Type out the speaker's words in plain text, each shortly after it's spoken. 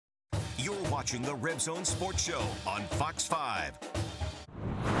watching the RebZone Sports Show on Fox 5.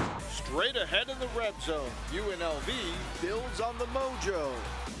 Straight ahead in the RebZone, UNLV builds on the mojo.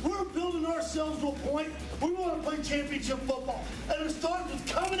 We're building ourselves to a point we want to play championship football. And it starts with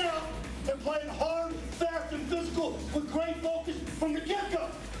coming out and playing hard, fast, and physical with great focus from the get-go.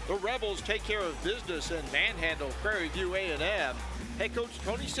 The Rebels take care of business and manhandle Prairie View A&M. Head coach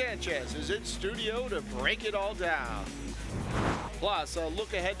Tony Sanchez is in studio to break it all down. Plus, a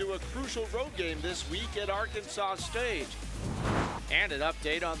look ahead to a crucial road game this week at Arkansas State. And an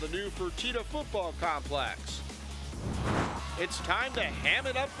update on the new Fertitta football complex. It's time to ham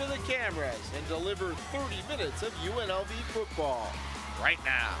it up for the cameras and deliver 30 minutes of UNLV football right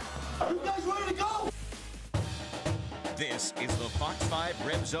now. Are you guys ready to go? This is the Fox 5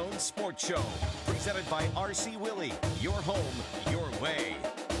 RebZone Sports Show, presented by R.C. Willey. Your home, your way.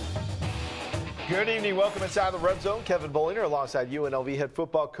 Good evening. Welcome inside the RebZone. Kevin Bollinger alongside UNLV head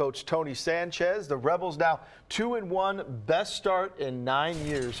football coach Tony Sanchez. The Rebels now 2-1, best start in 9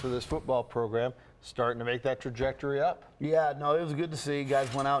 years for this football program. Starting to make that trajectory up. Yeah, no, it was good to see.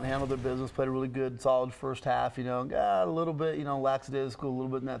 Guys went out and handled their business, played a really good, solid first half. Got a little bit, lackadaisical, a little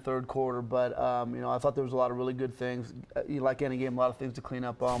bit in that third quarter. But, I thought there was a lot of really good things. Like any game, a lot of things to clean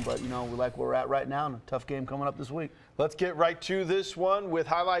up on. But, we like where we're at right now, and a tough game coming up this week. Let's get right to this one with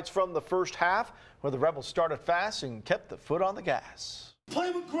highlights from the first half, where the Rebels started fast and kept the foot on the gas. Play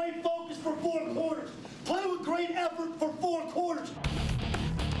with great focus for 4 quarters. Play with great effort for 4 quarters.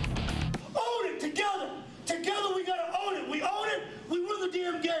 Own it together. Together we gotta own it. We own it, we win the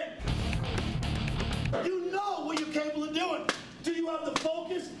damn game. You know what you're capable of doing. Do you have the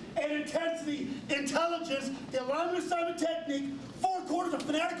focus and intensity, intelligence, the alignment assignment technique, 4 quarters of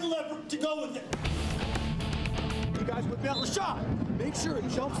fanatical effort to go with it? You guys with me on the shot. Make sure it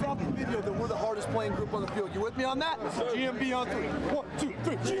jumps off the video that we're the hardest playing group on the field. You with me on that? GMB on 3. 1, 2,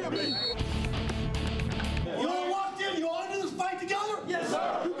 3, GMB. You all locked in? You all into this fight together? Yes,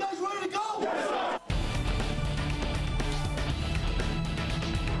 sir. You guys ready to go? Yes, sir.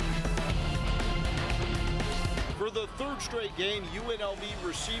 For the third straight game, UNLV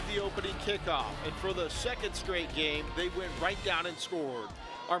received the opening kickoff. And for the second straight game, they went right down and scored.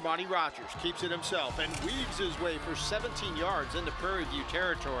 Armani Rogers keeps it himself and weaves his way for 17 yards into Prairie View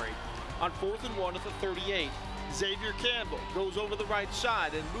territory. On 4th and 1 at the 38, Xavier Campbell goes over the right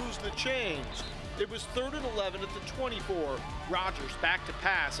side and moves the chains. It was 3rd and 11 at the 24. Rogers back to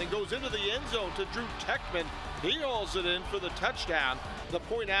pass and goes into the end zone to Drew Techman. He hauls it in for the touchdown. The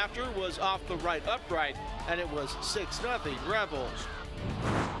point after was off the right upright, and it was 6-0 Rebels.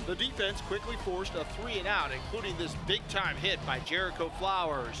 The defense quickly forced a 3-and-out, including this big-time hit by Jericho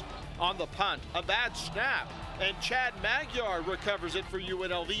Flowers. On the punt, a bad snap, and Chad Magyar recovers it for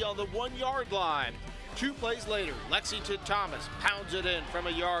UNLV on the 1-yard line. 2 plays later, Lexington Thomas pounds it in from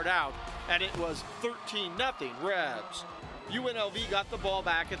a yard out, and it was 13-0 Rebs. UNLV got the ball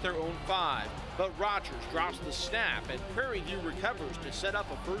back at their own 5, but Rogers drops the snap, and Prairie View recovers to set up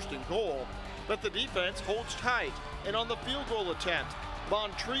a 1st and goal. But the defense holds tight, and on the field goal attempt,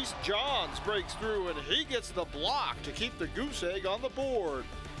 Montrese Johns breaks through, and he gets the block to keep the goose egg on the board.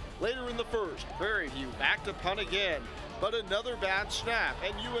 Later in the first, Prairie View back to punt again, but another bad snap,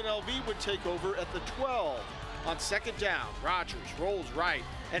 and UNLV would take over at the 12. On 2nd down, Rogers rolls right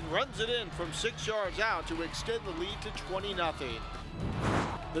and runs it in from 6 yards out to extend the lead to 20-0.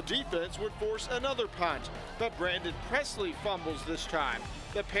 The defense would force another punt, but Brandon Presley fumbles this time.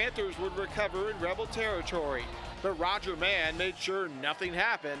 The Panthers would recover in Rebel territory, but Roger Mann made sure nothing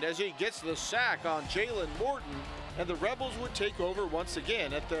happened as he gets the sack on Jalen Morton, and the Rebels would take over once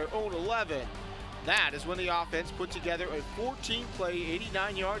again at their own 11. That is when the offense put together a 14-play,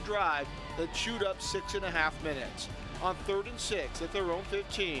 89-yard drive that chewed up 6.5 minutes. On 3rd and 6 at their own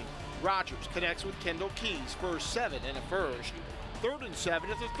 15, Rogers connects with Kendall Keys for 7 and a first. 3rd and 7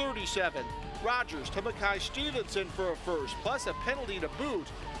 at the 37, Rogers to Makai Stevenson for a first, plus a penalty to boot.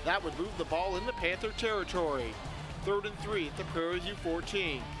 That would move the ball into Panther territory. 3rd and 3 at the Prairie View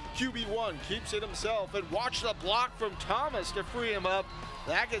 14. QB1 keeps it himself, and watch the block from Thomas to free him up.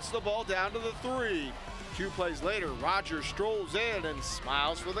 That gets the ball down to the 3. 2 plays later, Rogers strolls in and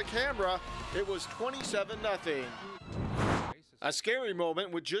smiles for the camera. It was 27-0. A scary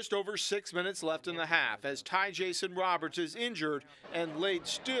moment with just over 6 minutes left in the half as Ty Jason Roberts is injured and laid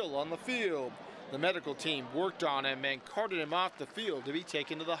still on the field. The medical team worked on him and carted him off the field to be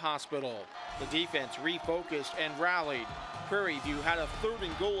taken to the hospital. The defense refocused and rallied. Prairie View had a 3rd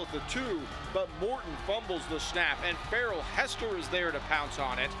and goal at the 2, but Morton fumbles the snap and Farrell Hester is there to pounce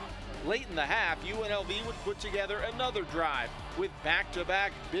on it. Late in the half, UNLV would put together another drive with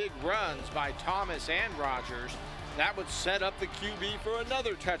back-to-back big runs by Thomas and Rogers. That would set up the QB for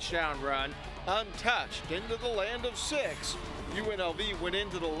another touchdown run, Untouched into the land of 6. UNLV went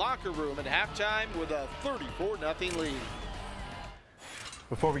into the locker room at halftime with a 34-0 lead.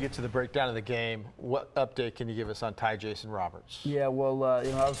 Before we get to the breakdown of the game, what update can you give us on Ty Jason Roberts? Yeah, well, that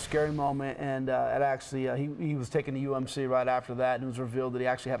was a scary moment, and it actually he was taken to UMC right after that, and it was revealed that he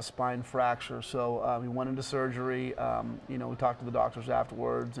actually had a spine fracture. So he went into surgery. We talked to the doctors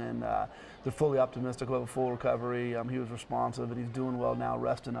afterwards, and they're fully optimistic of a full recovery. He was responsive, and he's doing well now,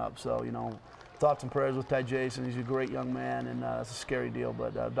 resting up. So thoughts and prayers with Ty Jason. He's a great young man, and that's a scary deal.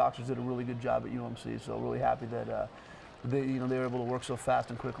 But doctors did a really good job at UMC, so really happy that. They were able to work so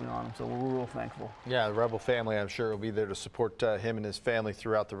fast and quickly on him, so we're real thankful. Yeah, the Rebel family, I'm sure, will be there to support him and his family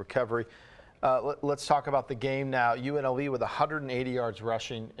throughout the recovery. Let's talk about the game now. UNLV with 180 yards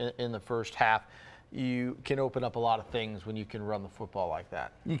rushing in the first half. You can open up a lot of things when you can run the football like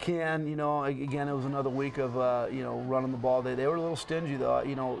that. You can. Again, it was another week of running the ball. They were a little stingy though.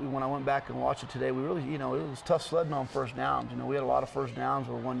 When I went back and watched it today, we really, it was tough sledding on first downs. We had a lot of first downs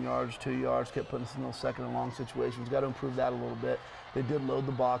where 1 yard, 2 yards, kept putting us in those second and long situations. Got to improve that a little bit. They did load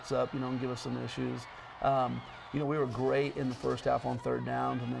the box up, and give us some issues. We were great in the first half on third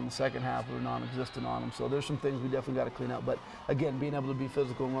downs, and then the second half we were non-existent on them. So there's some things we definitely got to clean up. But again, being able to be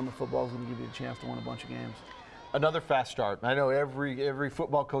physical and run the football is going to give you a chance to win a bunch of games. Another fast start. I know every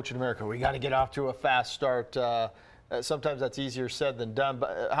football coach in America, we got to get off to a fast start. Sometimes that's easier said than done.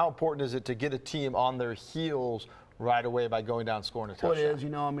 But how important is it to get a team on their heels right away by going down scoring a touchdown? Well,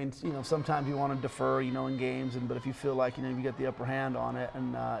 it is. Sometimes you want to defer, in games, but if you feel like, you get the upper hand on it,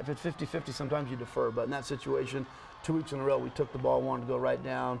 and if it's 50-50, sometimes you defer. But in that situation, 2 weeks in a row, we took the ball, wanted to go right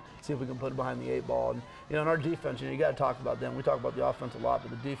down, see if we can put it behind the 8 ball. And, in our defense, you got to talk about them. We talk about the offense a lot, but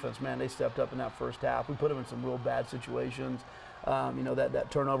the defense, man, they stepped up in that first half. We put them in some real bad situations. That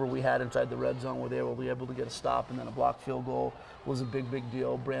turnover we had inside the red zone where they were able to get a stop and then a blocked field goal was a big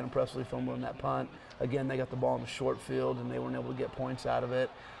deal. Brandon Presley fumbling that punt. Again, they got the ball in the short field and they weren't able to get points out of it.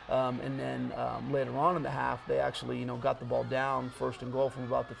 And then later on in the half, they actually, got the ball down first and goal from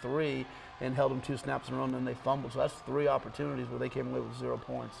about the 3 and held them 2 snaps in a row, and then they fumbled. So that's 3 opportunities where they came away with 0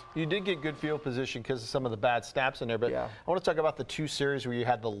 points. You did get good field position because of some of the bad snaps in there, but yeah. I want to talk about the 2 series where you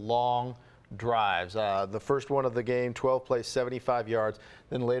had the long drives. The first one of the game, 12 plays, 75 yards.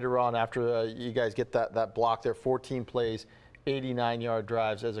 Then later on, after you guys get that block there, 14 plays, 89-yard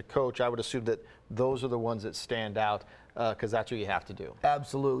drives. As a coach, I would assume that those are the ones that stand out because that's what you have to do.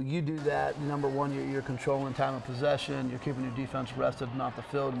 Absolutely. You do that. Number one, you're controlling time of possession. You're keeping your defense rested and off the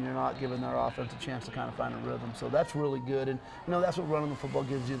field, and you're not giving their offense a chance to kind of find a rhythm. So that's really good. And, that's what running the football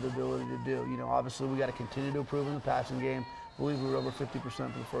gives you the ability to do. Obviously, we got to continue to improve in the passing game. I believe we were over 50%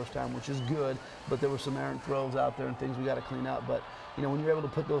 for the first time, which is good, but there were some errant throws out there and things we got to clean up. But, when you're able to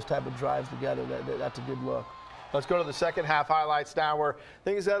put those type of drives together, that's a good look. Let's go to the second half highlights now where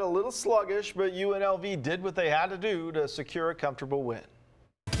things got a little sluggish, but UNLV did what they had to do to secure a comfortable win.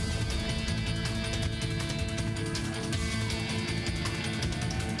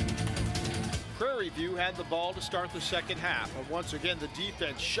 Prairie View had the ball to start the second half, but once again the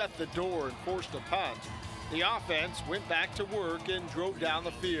defense shut the door and forced a punt. The offense went back to work and drove down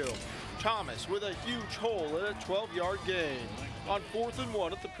the field. Thomas with a huge hole in a 12-yard gain. On 4th and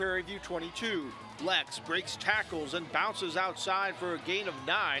 1 at the Prairie View 22, Lex breaks tackles and bounces outside for a gain of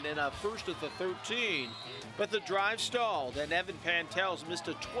 9 and a first at the 13. But the drive stalled and Evan Pantels missed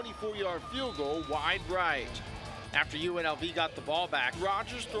a 24-yard field goal wide right. After UNLV got the ball back,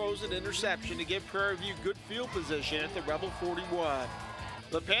 Rogers throws an interception to give Prairie View good field position at the Rebel 41.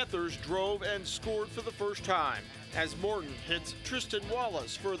 The Panthers drove and scored for the first time. As Morton hits Tristan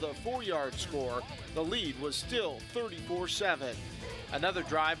Wallace for the 4-yard score, the lead was still 34-7. Another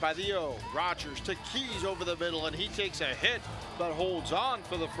drive by the O. Rogers to Keys over the middle, and he takes a hit, but holds on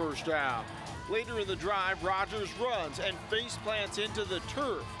for the first down. Later in the drive, Rogers runs and face plants into the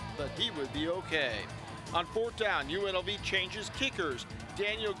turf, but he would be okay. On 4th down, UNLV changes kickers.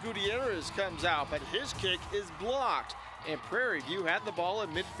 Daniel Gutierrez comes out, but his kick is blocked, and Prairie View had the ball in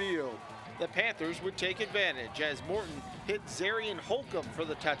midfield. The Panthers would take advantage as Morton hit Zarian Holcomb for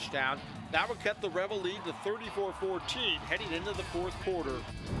the touchdown. That would cut the Rebel lead to 34-14 heading into the 4th quarter.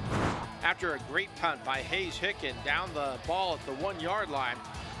 After a great punt by Hayes Hicken down the ball at the 1-yard line,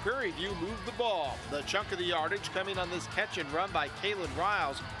 Prairie View moved the ball. The chunk of the yardage coming on this catch and run by Kalen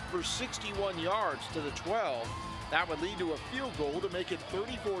Riles for 61 yards to the 12. That would lead to a field goal to make it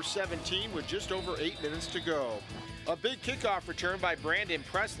 34-17 with just over 8 minutes to go. A big kickoff return by Brandon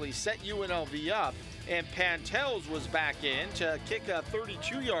Presley set UNLV up, and Pantels was back in to kick a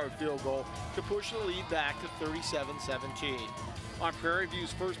 32-yard field goal to push the lead back to 37-17. On Prairie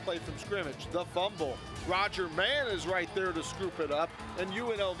View's first play from scrimmage, the fumble. Roger Mann is right there to scoop it up, and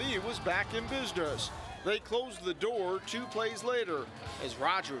UNLV was back in business. They closed the door 2 plays later as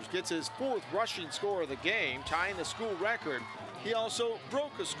Rogers gets his 4th rushing score of the game, tying the school record. He also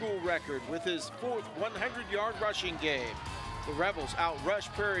broke a school record with his 4th 100-yard rushing game. The Rebels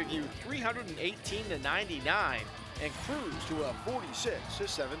outrushed Prairie View 318-99 and cruised to a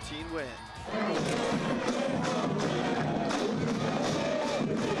 46-17 win.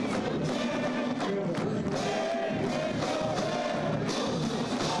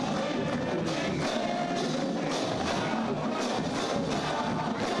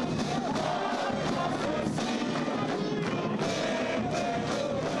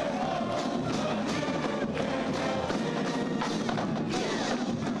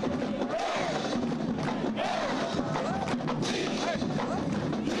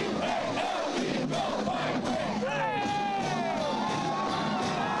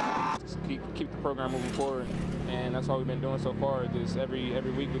 Keep the program moving forward, and that's all we've been doing so far. Just every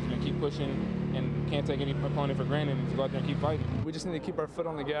week we're going to keep pushing and can't take any opponent for granted and just go out there and keep fighting. We just need to keep our foot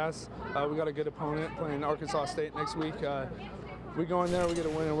on the gas. We got a good opponent playing Arkansas State next week. We go in there, we get a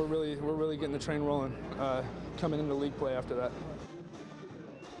win, and we're really getting the train rolling coming into league play after that.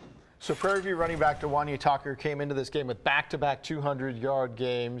 So Prairie View running back Dewanya Tucker came into this game with back-to-back 200-yard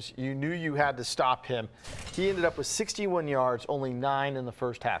games. You knew you had to stop him. He ended up with 61 yards, only 9 in the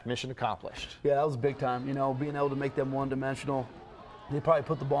first half. Mission accomplished. Yeah, that was big time. You know, being able to make them one-dimensional. They probably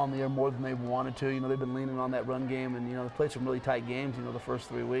put the ball in the air more than they wanted to. You know, they've been leaning on that run game, and, you know, they played some really tight games, you know, the first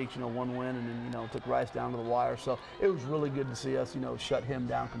 3 weeks, you know, 1 win, and then, you know, took Rice down to the wire. So it was really good to see us, you know, shut him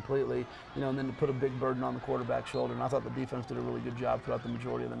down completely, you know, and then to put a big burden on the quarterback's shoulder. And I thought the defense did a really good job throughout the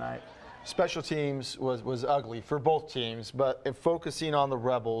majority of the night. Special teams was ugly for both teams, but in focusing on the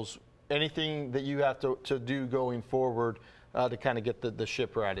Rebels, anything that you have to do going forward to kind of get the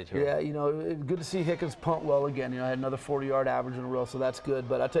ship righted here? Yeah, you know, good to see Hickens punt well again. You know, had another 40-yard average in a row, so that's good.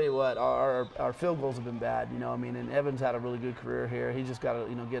 But I tell you what, our field goals have been bad. You know, I mean, and Evans had a really good career here. He just got to,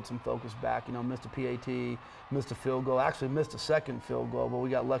 you know, get some focus back. You know, missed a PAT, missed a field goal. Actually missed a second field goal, but we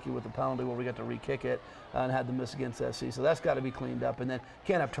got lucky with the penalty where we got to re-kick it and had the miss against SC. So that's got to be cleaned up. And then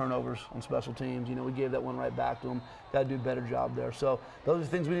can't have turnovers on special teams. You know, we gave that one right back to them. Got to do a better job there. So those are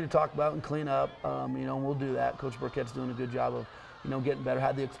things we need to talk about and clean up. You know, and we'll do that. Coach Burkett's doing a good job of, you know, getting better.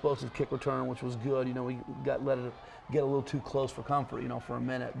 Had the explosive kick return, which was good. You know, we let it get a little too close for comfort, you know, for a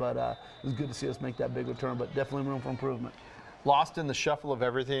minute. But it was good to see us make that big return, but definitely room for improvement. Lost in the shuffle of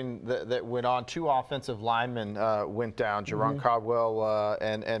everything that went on. 2 offensive linemen went down, Jerron Caldwell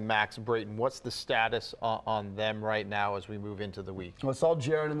and Max Brayton. What's the status on them right now as we move into the week? Well, I saw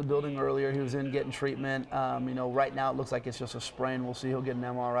Jared in the building earlier. He was in getting treatment. You know, right now it looks like it's just a sprain. We'll see. He'll get an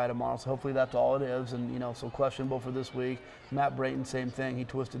MRI tomorrow, so hopefully that's all it is. And, you know, so questionable for this week. Matt Brayton, same thing. He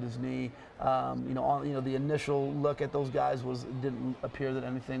twisted his knee. You know, the initial look at those guys didn't appear that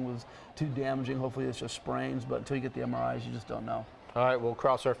anything was too damaging. Hopefully it's just sprains, but until you get the MRIs, you just don't know. All right, we'll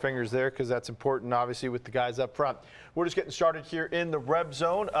cross our fingers there because that's important, obviously, with the guys up front. We're just getting started here in the Reb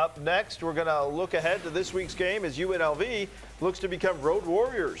Zone. Up next, we're going to look ahead to this week's game as UNLV looks to become road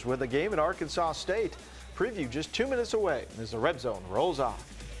warriors with a game at Arkansas State. Preview just 2 minutes away as the Reb Zone rolls on.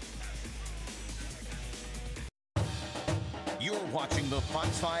 You're watching the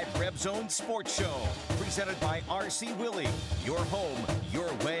Fox 5 Reb Zone Sports Show, presented by RC Willey. Your home,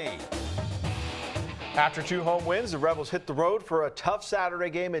 your way. After 2 home wins, the Rebels hit the road for a tough Saturday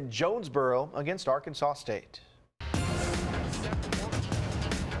game in Jonesboro against Arkansas State.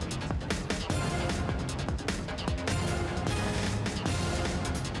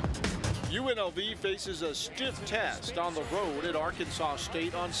 UNLV faces a stiff test on the road at Arkansas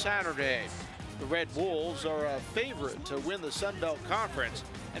State on Saturday. The Red Wolves are a favorite to win the Sun Belt Conference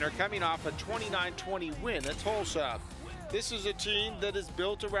and are coming off a 29-20 win at Tulsa. This is a team that is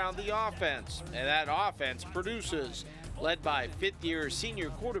built around the offense, and that offense produces, led by fifth-year senior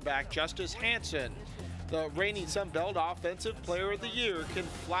quarterback Justice Hansen. The reigning Sun Belt Offensive Player of the Year can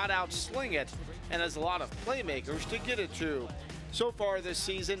flat out sling it and has a lot of playmakers to get it to. So far this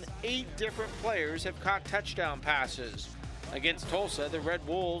season, 8 different players have caught touchdown passes. Against Tulsa, the Red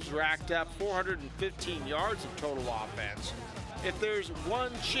Wolves racked up 415 yards of total offense. If there's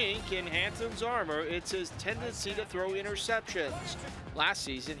one chink in Hansen's armor, it's his tendency to throw interceptions. Last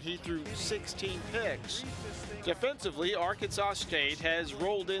season, he threw 16 picks. Defensively, Arkansas State has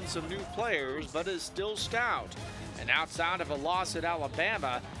rolled in some new players, but is still stout. And outside of a loss at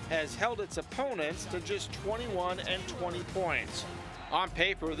Alabama, has held its opponents to just 21 and 20 points. On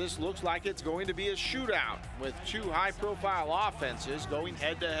paper, this looks like it's going to be a shootout with two high-profile offenses going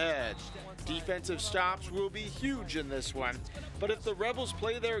head-to-head. Defensive stops will be huge in this one, but if the Rebels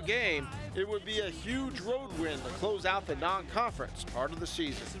play their game, it would be a huge road win to close out the non-conference part of the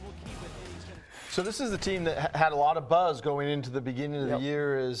season. So this is the team that had a lot of buzz going into the beginning of the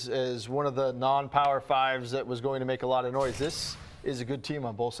year as one of the non-Power Fives that was going to make a lot of noise. This is a good team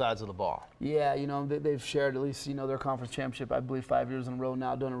on both sides of the ball. Yeah, you know, they've shared at least, you know, their conference championship, I believe, 5 years in a row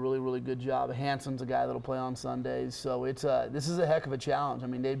now, done a really, really good job. Hanson's a guy that'll play on Sundays. So it's this is a heck of a challenge. I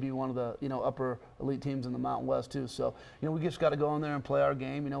mean, they'd be one of the, you know, upper elite teams in the Mountain West, too. So, you know, we just got to go in there and play our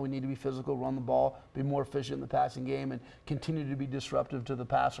game. You know, we need to be physical, run the ball, be more efficient in the passing game, and continue to be disruptive to the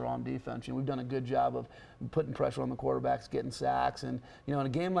passer on defense. You know, we've done a good job of putting pressure on the quarterbacks, getting sacks. And, you know, in a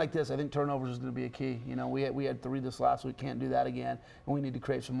game like this, I think turnovers is going to be a key. You know, we had 3 this last week, can't do that again, and we need to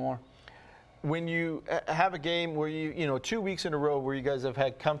create some more. When you have a game where you know, 2 weeks in a row where you guys have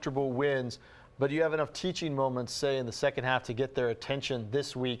had comfortable wins, but you have enough teaching moments, say, in the second half to get their attention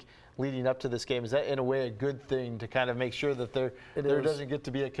this week leading up to this game, is that in a way a good thing to kind of make sure that there doesn't get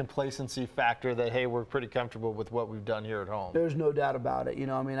to be a complacency factor that, hey, we're pretty comfortable with what we've done here at home? There's no doubt about it. You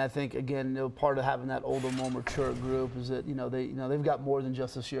know, I mean, I think, again, you know, part of having that older, more mature group is that, you know, they've got more than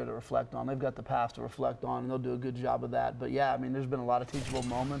just this year to reflect on. They've got the past to reflect on, and they'll do a good job of that. But, yeah, I mean, there's been a lot of teachable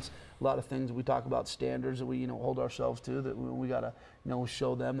moments, a lot of things that we talk about, standards that we, you know, hold ourselves to, that we got to, you know,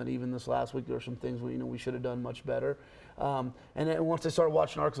 show them that even this last week there were some things we, you know, we should have done much better. And then once they start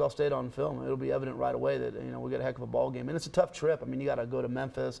watching Arkansas State on film, it'll be evident right away that, you know, we got a heck of a ball game. And it's a tough trip. I mean, you got to go to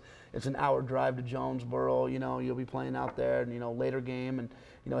Memphis. It's an hour drive to Jonesboro. You know, you'll be playing out there, and, you know, later game, and,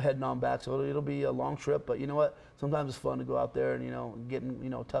 you know, heading on back. So it'll be a long trip. But you know what? Sometimes it's fun to go out there and, you know, get in, you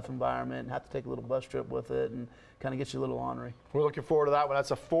know, a tough environment and have to take a little bus trip with it and kind of get you a little ornery. We're looking forward to that one.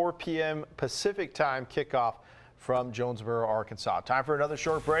 That's a 4 p.m. Pacific time kickoff from Jonesboro, Arkansas. Time for another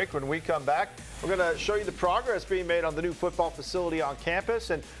short break. When we come back, we're going to show you the progress being made on the new football facility on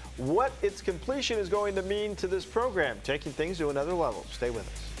campus and what its completion is going to mean to this program, taking things to another level. Stay with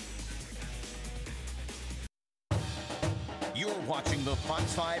us. You're watching the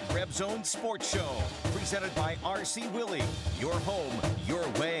Fox 5 RebZone Sports Show, presented by RC Willey. Your home, your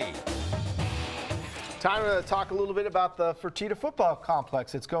way. Time to talk a little bit about the Fertitta football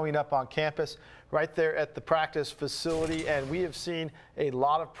complex. It's going up on campus right there at the practice facility, and we have seen a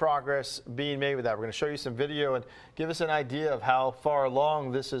lot of progress being made with that. We're going to show you some video and give us an idea of how far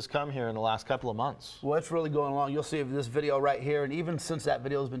along this has come here in the last couple of months. Well, it's really going along. You'll see this video right here, and even since that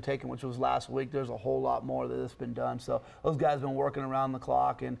video has been taken, which was last week, there's a whole lot more that has been done. So those guys have been working around the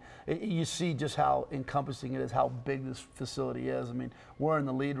clock, and you see just how encompassing it is, how big this facility is. I mean, we're in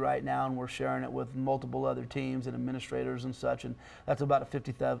the lead right now, and we're sharing it with multiple other teams and administrators and such, and that's about a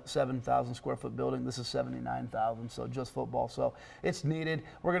 57,000 square foot building. This is 79,000, so just football. So it's needed.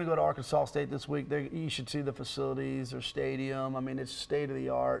 We're going to go to Arkansas State this week. You should see the facilities, their stadium. I mean, it's state of the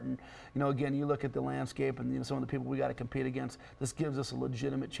art. And, you know, again, you look at the landscape and, you know, some of the people we got to compete against. This gives us a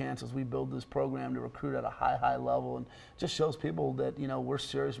legitimate chance as we build this program to recruit at a high level, and just shows people that, you know, we're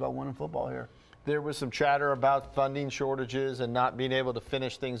serious about winning football here. There was some chatter about funding shortages and not being able to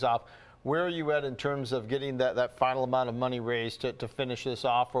finish things off. Where are you at in terms of getting that final amount of money raised to finish this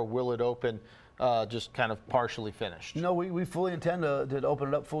off, or will it open just kind of partially finished? No, we fully intend to open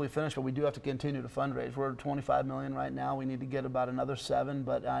it up fully finished, but we do have to continue to fundraise. We're at $25 million right now. We need to get about another 7,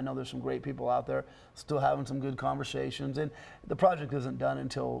 but I know there's some great people out there still having some good conversations. And the project isn't done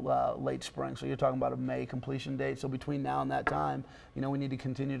until late spring, so you're talking about a May completion date. So between now and that time, you know, we need to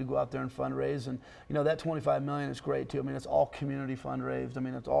continue to go out there and fundraise. And, you know, that $25 million is great too. I mean, it's all community fundraised. I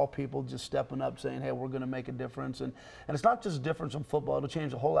mean, it's all people just stepping up saying, hey, we're going to make a difference. And it's not just a difference in football. It'll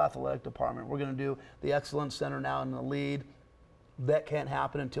change the whole athletic department. We're going to do the Excellence Center now in the lead. That can't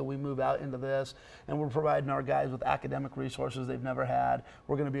happen until we move out into this, and we're providing our guys with academic resources they've never had.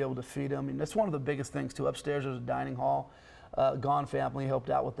 We're going to be able to feed them. I mean, that's one of the biggest things too. Upstairs there's a dining hall. Gone family helped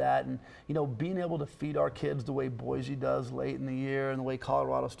out with that, and, you know, being able to feed our kids the way Boise does late in the year and the way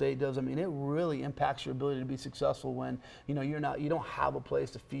Colorado State does, I mean, it really impacts your ability to be successful when, you know, you don't have a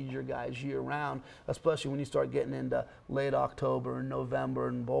place to feed your guys year round, especially when you start getting into late October and November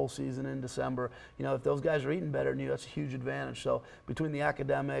and bowl season in December. You know, if those guys are eating better than you, that's a huge advantage. So between the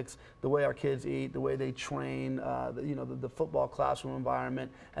academics, the way our kids eat, the way they train, you know, the football classroom environment,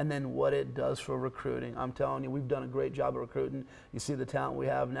 and then what it does for recruiting, I'm telling you, we've done a great job of recruiting. You see the talent we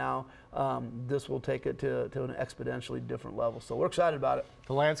have now. This will take it to an exponentially different level. So we're excited about it.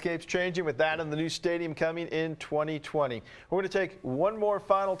 The landscape's changing with that and the new stadium coming in 2020. We're going to take one more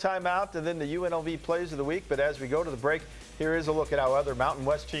final timeout and then the UNLV Plays of the Week. But as we go to the break, here is a look at how other Mountain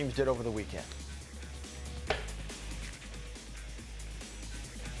West teams did over the weekend.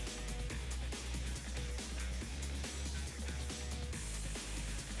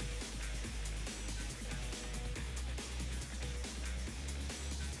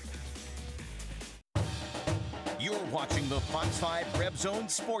 watching the Fox 5 RebZone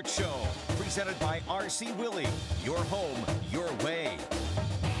Sports Show, presented by RC Willie. Your home, your way.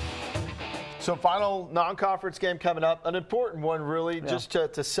 So final non-conference game coming up, an important one really, just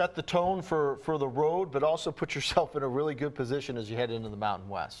to set the tone for the road, but also put yourself in a really good position as you head into the Mountain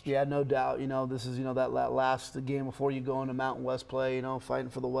West. Yeah, no doubt. You know, this is, you know, that last game before you go into Mountain West play, you know, fighting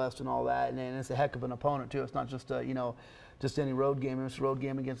for the West and all that. And it's a heck of an opponent, too. It's not just, you know, just any road game. It's a road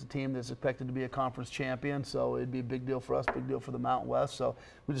game against a team that's expected to be a conference champion. So it'd be a big deal for us, big deal for the Mountain West. So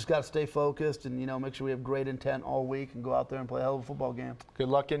we just got to stay focused and, you know, make sure we have great intent all week and go out there and play a hell of a football game. Good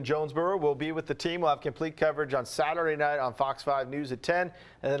luck in Jonesboro. We'll be with the team. We'll have complete coverage on Saturday night on Fox 5 News at 10.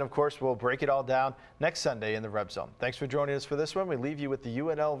 And then, of course, we'll break it all down next Sunday in the RebZone. Thanks for joining us for this one. We leave you with the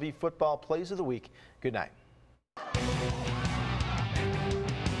UNLV Football Plays of the Week. Good night.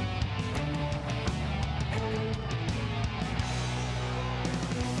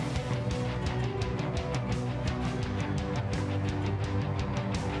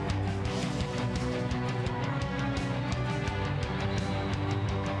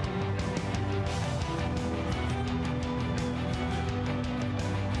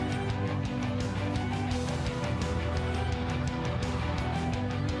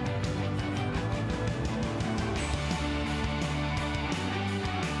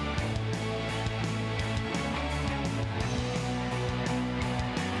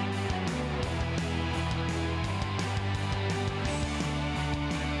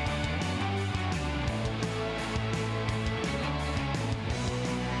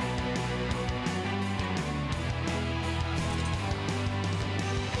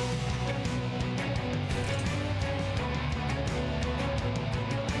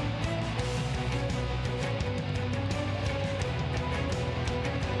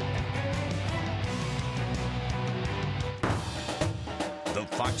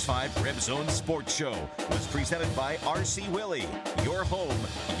 Fox 5 RebZone Sports Show was presented by RC Willie. Your home,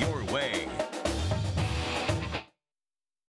 your way.